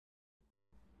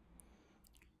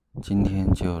今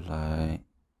天就来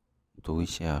读一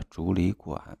下竹里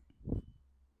馆。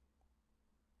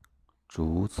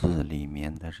竹字里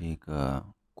面的这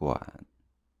个馆，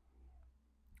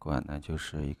馆呢就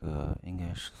是应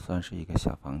该是算是一个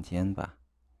小房间吧。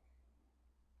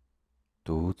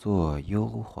独坐幽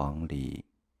篁里，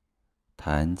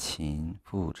弹琴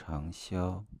复长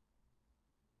啸。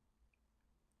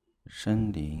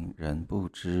深林人不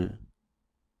知，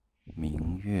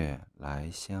明月来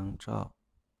相照。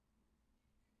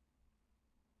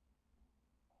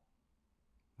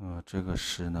这个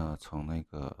诗呢，从那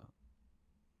个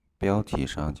标题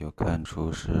上就看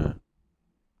出是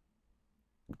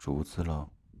竹子喽，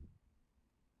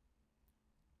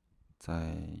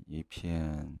在一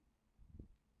片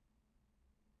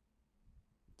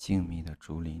静谧的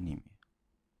竹林里面。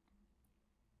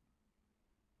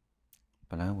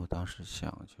本来我当时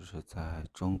想，就是在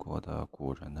中国的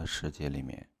古人的世界里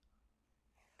面，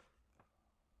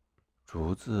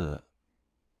竹子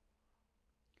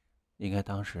应该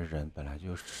当时人本来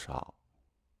就少，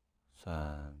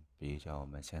算比较我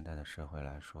们现在的社会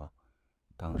来说，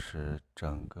当时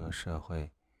整个社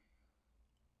会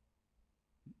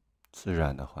自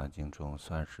然的环境中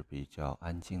算是比较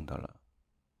安静的了。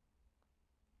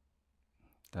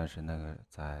但是那个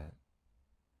在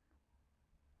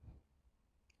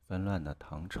纷乱的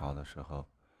唐朝的时候，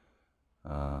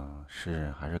诗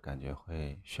人还是感觉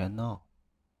会喧闹，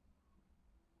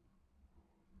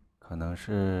可能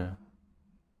是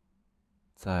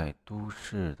在都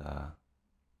市的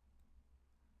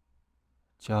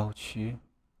郊区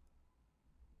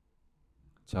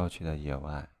的野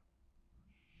外，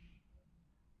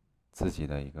自己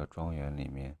的一个庄园里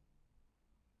面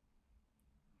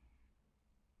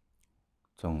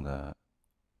种的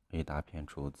一大片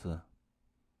竹子。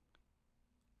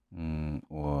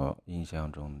我印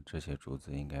象中这些竹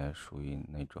子应该属于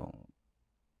那种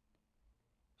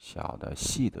小的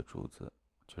细的竹子，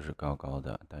就是高高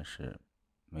的，但是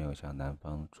没有像南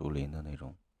方竹林的那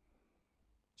种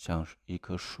像一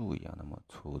棵树一样那么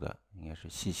粗的，应该是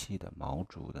细细的毛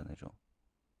竹的那种，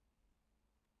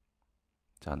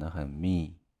长得很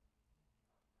密。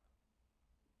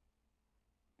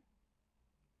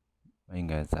应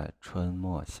该在春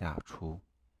末夏初，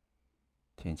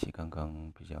天气刚刚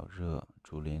比较热，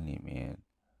竹林里面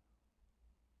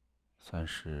算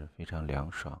是非常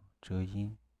凉爽，遮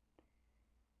阴，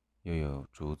又有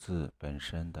竹子本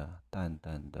身的淡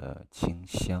淡的清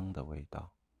香的味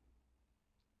道。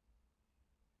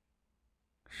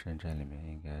深圳里面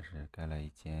应该是盖了一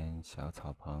间小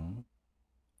草棚，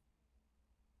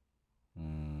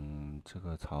这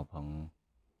个草棚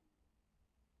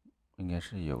应该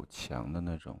是有墙的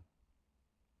那种，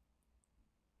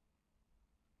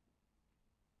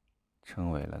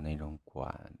称为了那种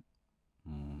馆，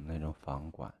那种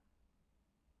房馆。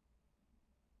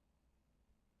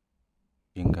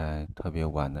应该特别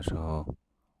晚的时候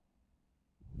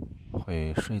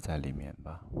会睡在里面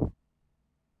吧，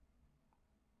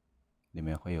里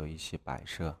面会有一些摆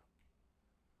设。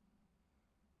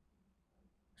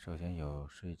首先有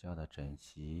睡觉的枕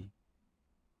席，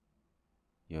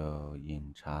有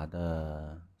饮茶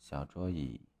的小桌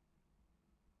椅，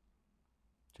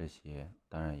这些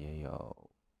当然也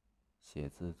有写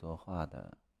字作画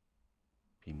的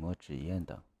笔墨纸砚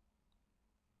等，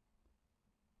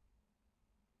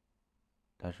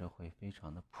但是会非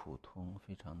常的普通，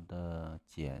非常的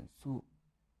简素、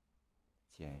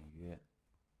简约、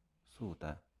素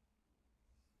淡。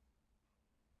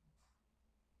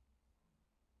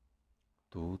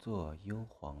独坐幽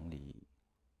篁里，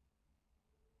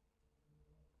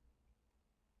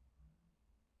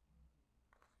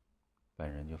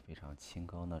本人就非常清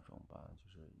高那种吧，就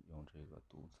是用这个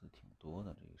独字挺多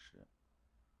的这个诗。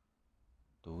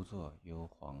独坐幽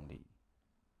篁里，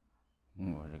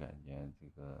我是感觉这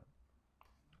个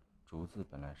竹子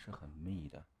本来是很密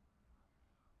的，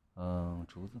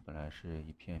竹子本来是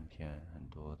一片片很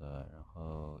多的，然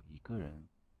后一个人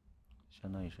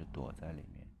相当于是躲在里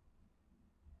面，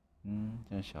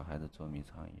像小孩子捉迷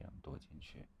藏一样躲进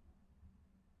去。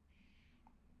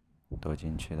躲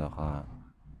进去的话，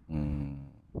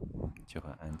就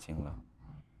很安静了，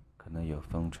可能有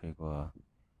风吹过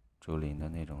竹林的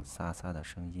那种飒飒的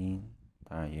声音，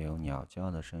当然也有鸟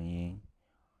叫的声音，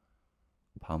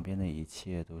旁边的一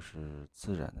切都是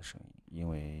自然的声音。因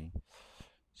为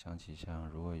想起像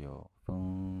如果有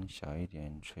风小一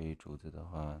点吹竹子的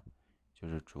话，就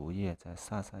是竹叶在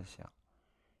飒飒响，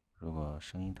如果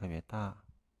声音特别大，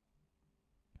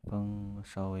风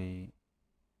稍微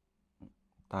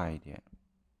大一点，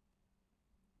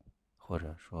或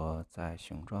者说再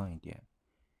雄壮一点，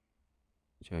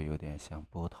就有点像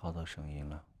波涛的声音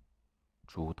了。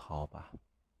竹涛吧，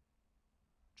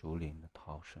竹林的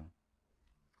涛声。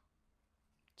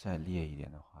再烈一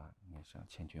点的话，应该像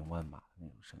千军万马的那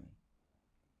种声音。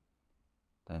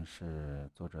但是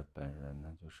作者本人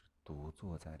呢，就是独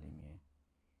坐在里面，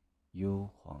幽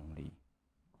篁里。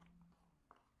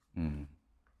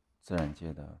自然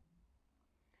界的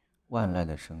万籁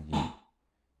的声音，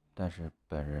但是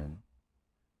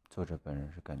作者本人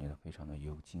是感觉到非常的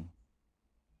幽静，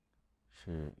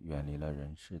是远离了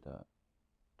人世的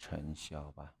尘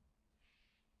嚣吧。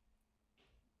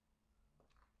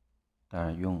当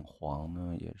然用篁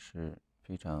呢也是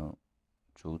非常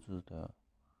竹子的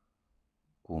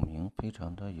古名，非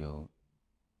常的有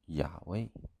雅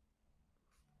味。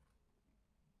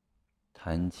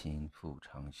弹琴复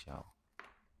长啸，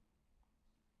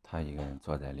他一个人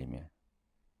坐在里面，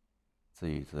自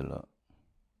娱自乐，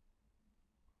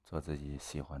做自己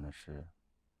喜欢的事，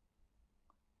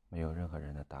没有任何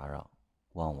人的打扰，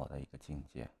忘我的一个境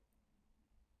界。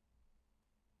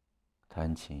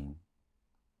弹琴，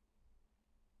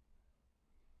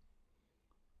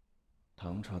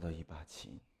唐朝的一把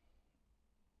琴，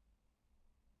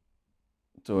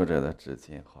作者的指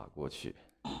尖划过去，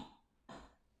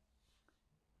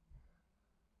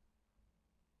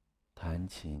弹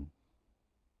琴。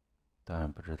当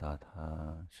然不知道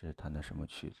他是弹的什么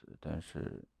曲子，但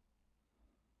是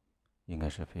应该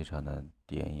是非常的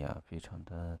典雅，非常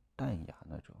的淡雅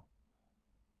那种。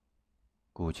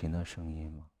古琴的声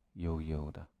音嘛，悠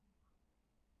悠的，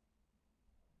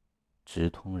直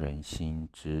通人心，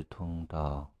直通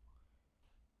到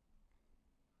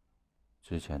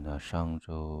之前的商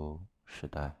周时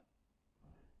代，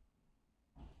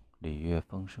礼乐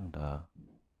丰盛的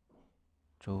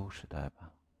周时代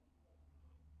吧，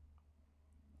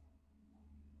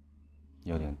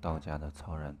有点道家的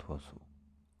超然脱俗。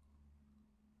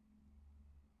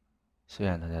虽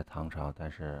然他在唐朝，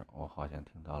但是我好像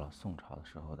听到了宋朝的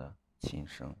时候的琴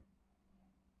声，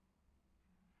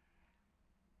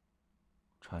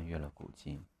穿越了古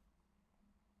今。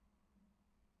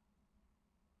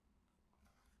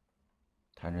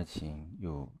弹着琴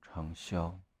又长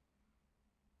啸。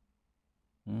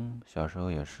小时候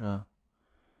也是啊，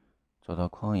走到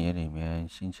旷野里面，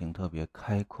心情特别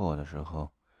开阔的时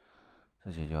候，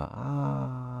自己就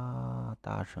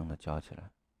大声的叫起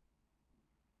来。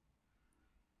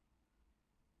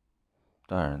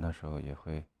当然那时候也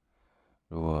会，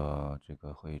如果这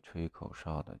个会吹口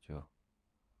哨的，就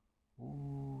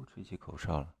吹起口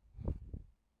哨了。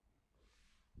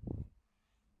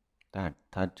但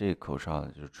他这口哨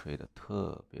就吹得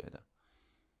特别的，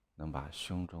能把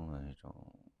胸中的那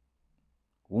种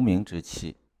无名之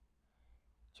气，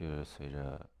就是随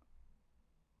着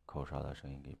口哨的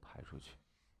声音给排出去。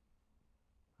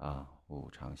无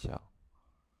长啸。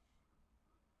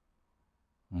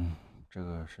这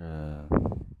个是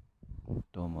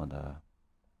多么的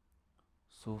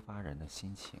抒发人的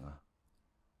心情啊！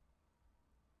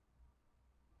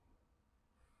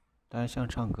但是像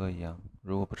唱歌一样，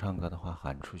如果不唱歌的话，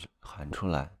喊出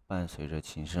来，伴随着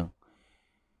琴声，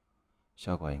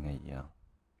效果应该一样。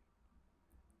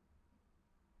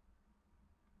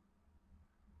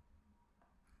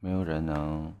没有人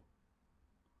能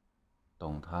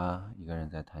懂他，一个人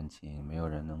在弹琴，没有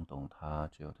人能懂他，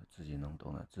只有他自己能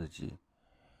懂得自己。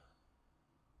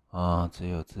只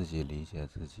有自己理解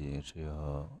自己，只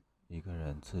有一个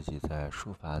人自己在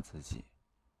抒发自己，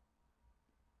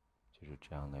就是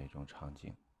这样的一种场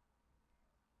景。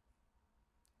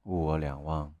物我两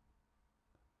忘，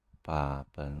把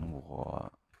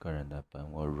个人的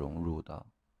本我融入到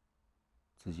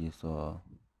自己所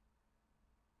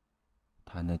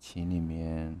弹的琴里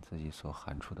面，自己所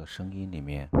喊出的声音里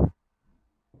面，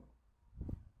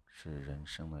是人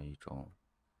生的一种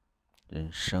人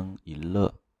生一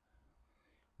乐。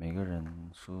每个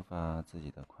人抒发自己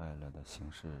的快乐的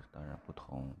形式当然不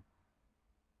同，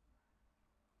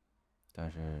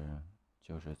但是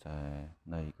就是在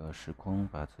那一个时空，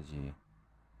把自己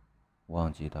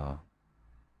忘记到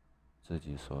自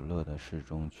己所乐的事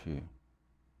中去，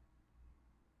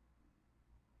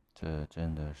这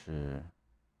真的是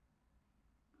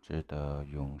值得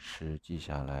永世记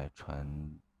下来，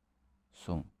传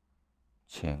颂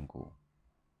千古，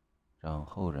让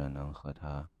后人能和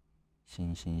他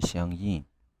心心相印，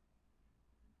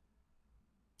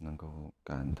能够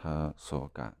感他所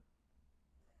感，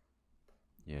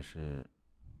也是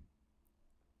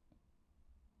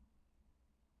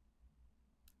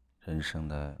人生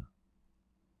的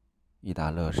一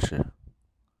大乐事。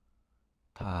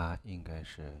他应该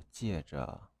是借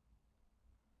着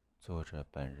作者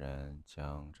本人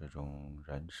将这种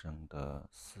人生的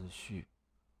思绪，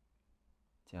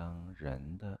将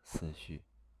人的思绪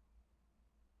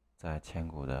在千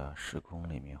古的时空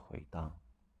里面回荡，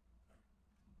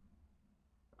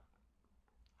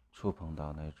触碰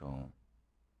到那种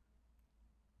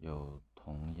有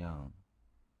同样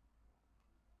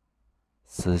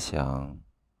思想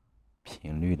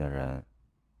频率的人，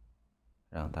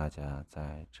让大家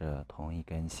在这同一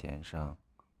根弦上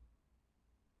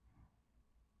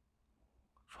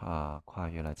跨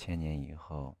越了千年以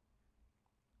后，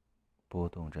拨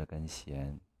动这根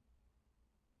弦，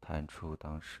弹出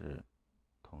当时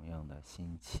同样的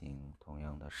心情、同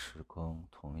样的时空、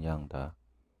同样的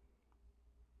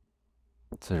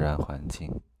自然环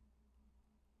境，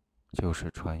就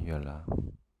是穿越了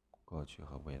过去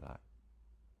和未来。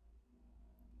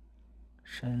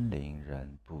深林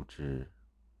人不知，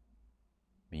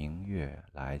明月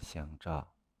来相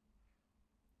照。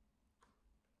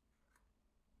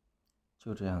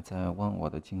就这样，在忘我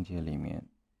的境界里面，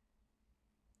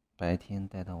白天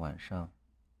待到晚上，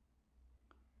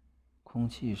空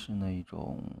气是那一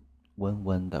种温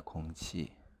温的空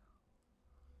气，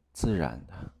自然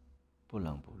的，不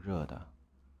冷不热的，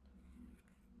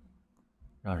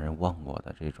让人忘我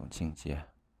的这种境界，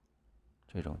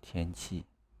这种天气，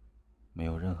没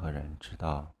有任何人知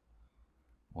道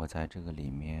我在这个里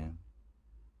面。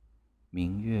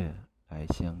明月来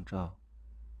相照，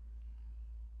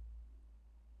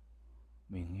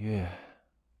明月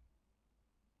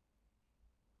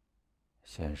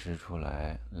显示出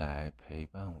来陪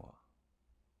伴我。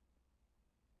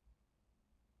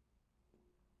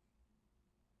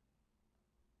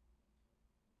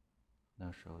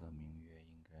那时候的明月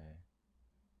应该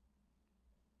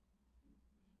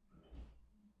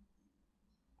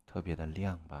特别的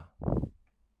亮吧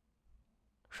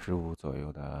，15左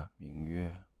右的明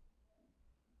月，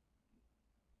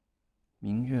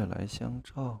明月来相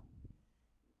照，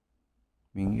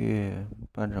明月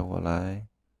伴着我来。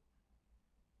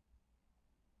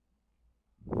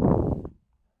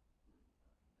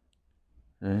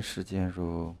人世间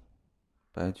如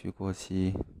白驹过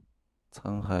隙，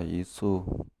沧海一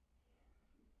粟，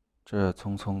这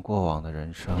匆匆过往的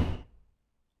人生，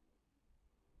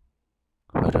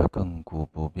和这亘古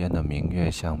不变的明月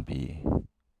相比，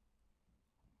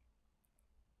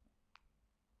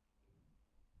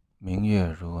明月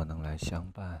如果能来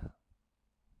相伴，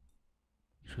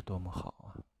是多么好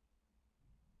啊！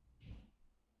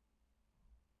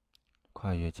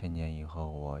跨越千年以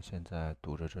后，我现在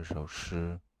读着这首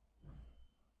诗，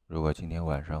如果今天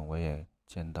晚上我也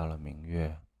见到了明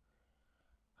月，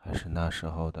还是那时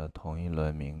候的同一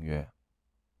轮明月，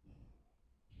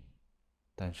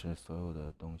但是所有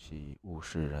的东西物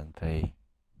是人非。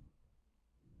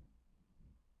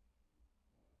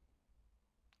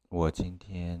我今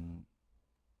天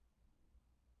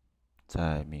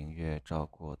在明月照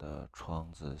过的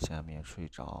窗子下面睡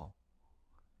着，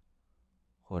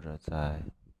或者在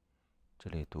这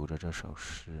里读着这首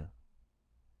诗，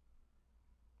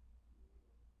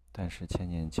但是千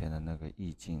年前的那个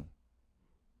意境，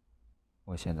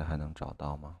我现在还能找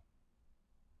到吗？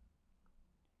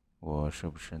我是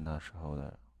不是那时候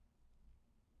的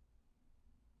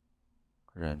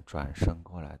人转生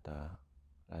过来的，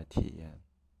来体验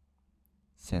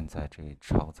现在这个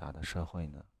嘈杂的社会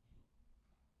呢？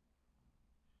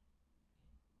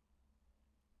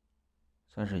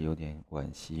算是有点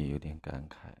惋惜，有点感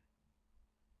慨。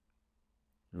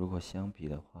如果相比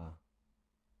的话，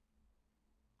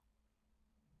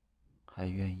还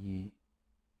愿意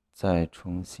再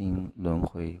重新轮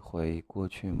回回过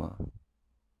去吗？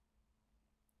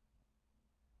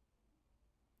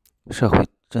社会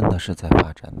真的是在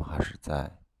发展吗？还是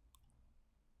在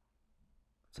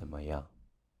怎么样？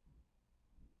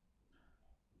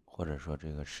或者说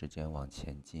这个时间往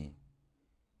前进，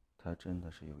它真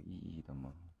的是有意义的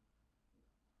吗？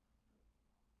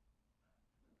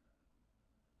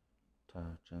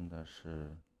它真的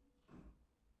是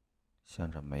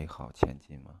向着美好前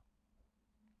进吗？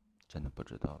真的不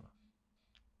知道了。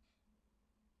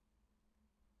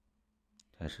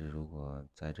但是如果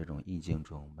在这种意境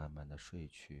中慢慢的睡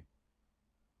去，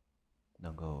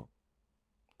能够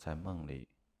在梦里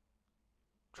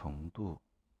重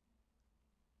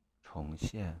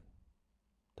现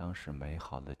当时美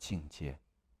好的境界，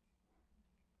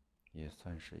也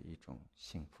算是一种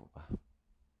幸福吧。